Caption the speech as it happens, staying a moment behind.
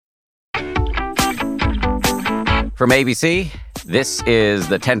From ABC, this is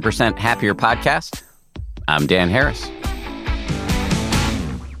the 10% Happier Podcast. I'm Dan Harris.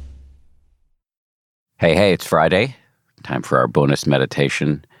 Hey, it's Friday. Time for our bonus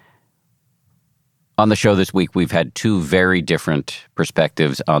meditation. On the show this week, we've had two very different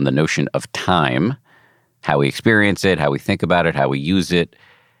perspectives on the notion of time, how we experience it, how we think about it, how we use it.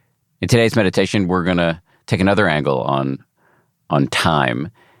 In today's meditation, we're going to take another angle on time.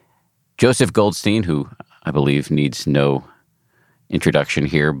 Joseph Goldstein, who I believe needs no introduction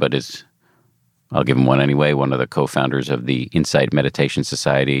here, but I'll give him one anyway, one of the co-founders of the Insight Meditation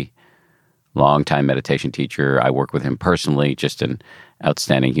Society, longtime meditation teacher. I work with him personally, just an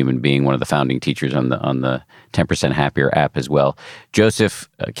outstanding human being, one of the founding teachers on the 10% Happier app as well. Joseph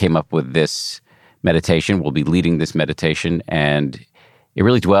came up with this meditation. We'll be leading this meditation, and it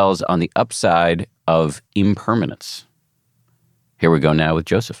really dwells on the upside of impermanence. Here we go now with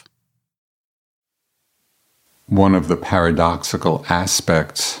Joseph. One of the paradoxical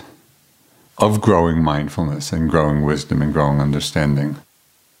aspects of growing mindfulness and growing wisdom and growing understanding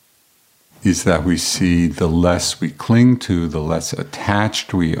is that we see the less we cling to, the less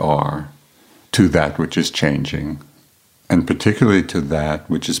attached we are to that which is changing, and particularly to that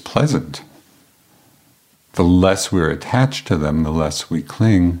which is pleasant. The less we're attached to them, the less we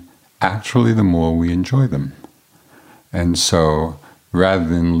cling, actually the more we enjoy them. And so, rather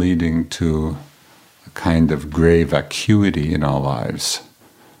than leading to a kind of gray vacuity in our lives,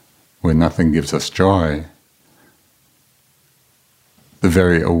 where nothing gives us joy, the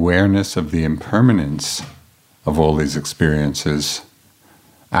very awareness of the impermanence of all these experiences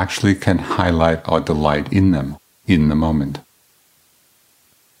actually can highlight our delight in them, in the moment.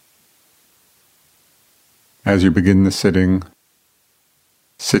 As you begin the sitting,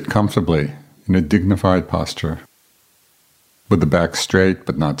 sit comfortably in a dignified posture, with the back straight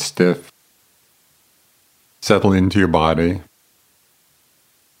but not stiff. Settle into your body,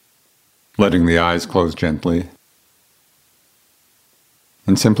 letting the eyes close gently,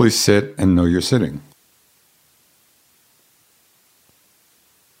 and simply sit and know you're sitting.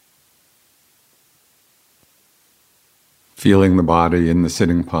 Feeling the body in the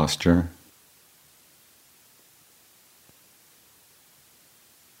sitting posture.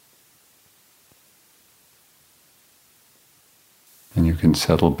 And you can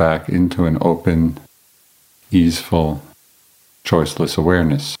settle back into an open, easeful, choiceless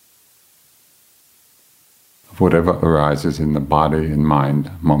awareness of whatever arises in the body and mind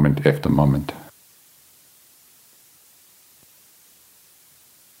moment after moment.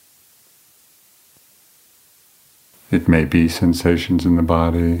 It may be sensations in the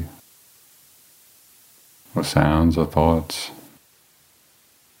body, or sounds or thoughts.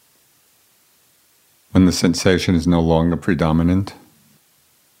 When the sensation is no longer predominant,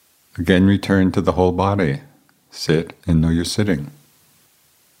 again return to the whole body. Sit and know you're sitting.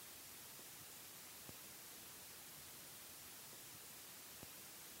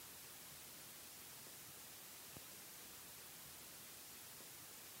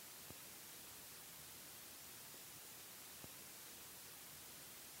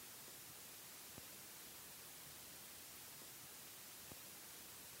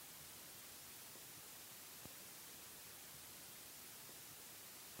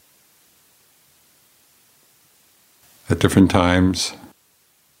 At different times,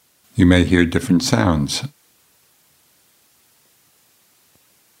 you may hear different sounds.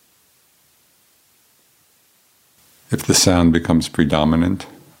 If the sound becomes predominant,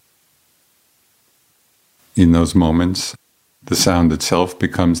 in those moments, the sound itself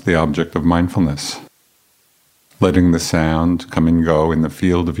becomes the object of mindfulness, letting the sound come and go in the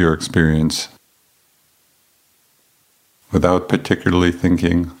field of your experience without particularly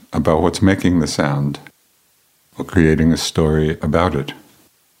thinking about what's making the sound or creating a story about it.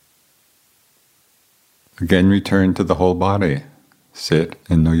 Again, return to the whole body. Sit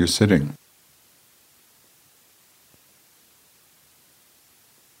and know you're sitting.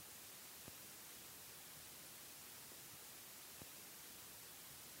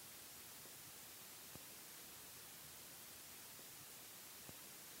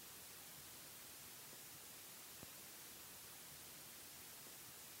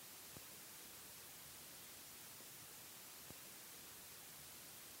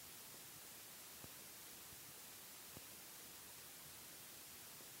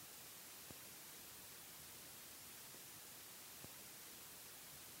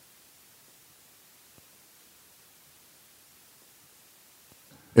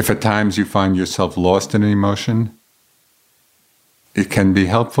 If at times you find yourself lost in an emotion, it can be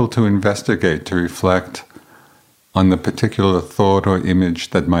helpful to investigate, to reflect on the particular thought or image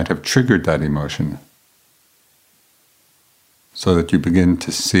that might have triggered that emotion. so that you begin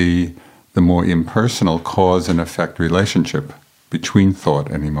to see the more impersonal cause and effect relationship between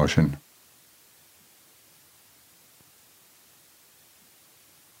thought and emotion.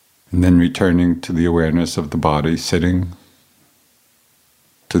 And then returning to the awareness of the body sitting,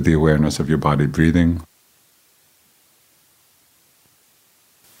 to the awareness of your body breathing.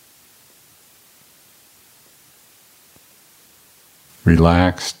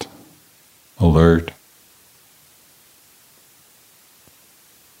 Relaxed, alert.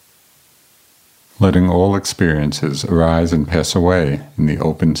 Letting all experiences arise and pass away in the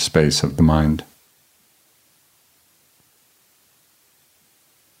open space of the mind.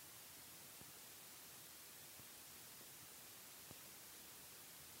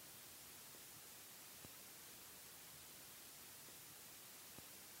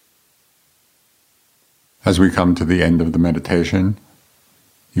 As we come to the end of the meditation,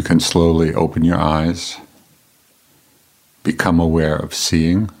 you can slowly open your eyes, become aware of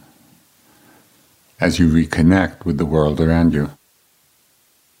seeing as you reconnect with the world around you.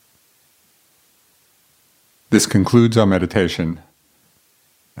 This concludes our meditation,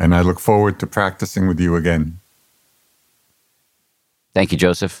 and I look forward to practicing with you again. Thank you,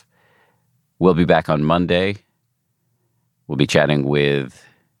 Joseph. We'll be back on Monday. We'll be chatting with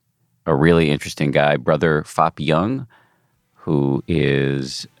a really interesting guy, Brother Phap Young, who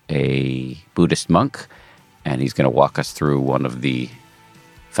is a Buddhist monk, and he's going to walk us through one of the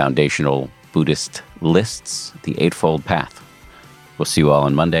foundational Buddhist lists, the Eightfold Path. We'll see you all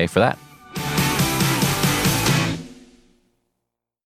on Monday for that.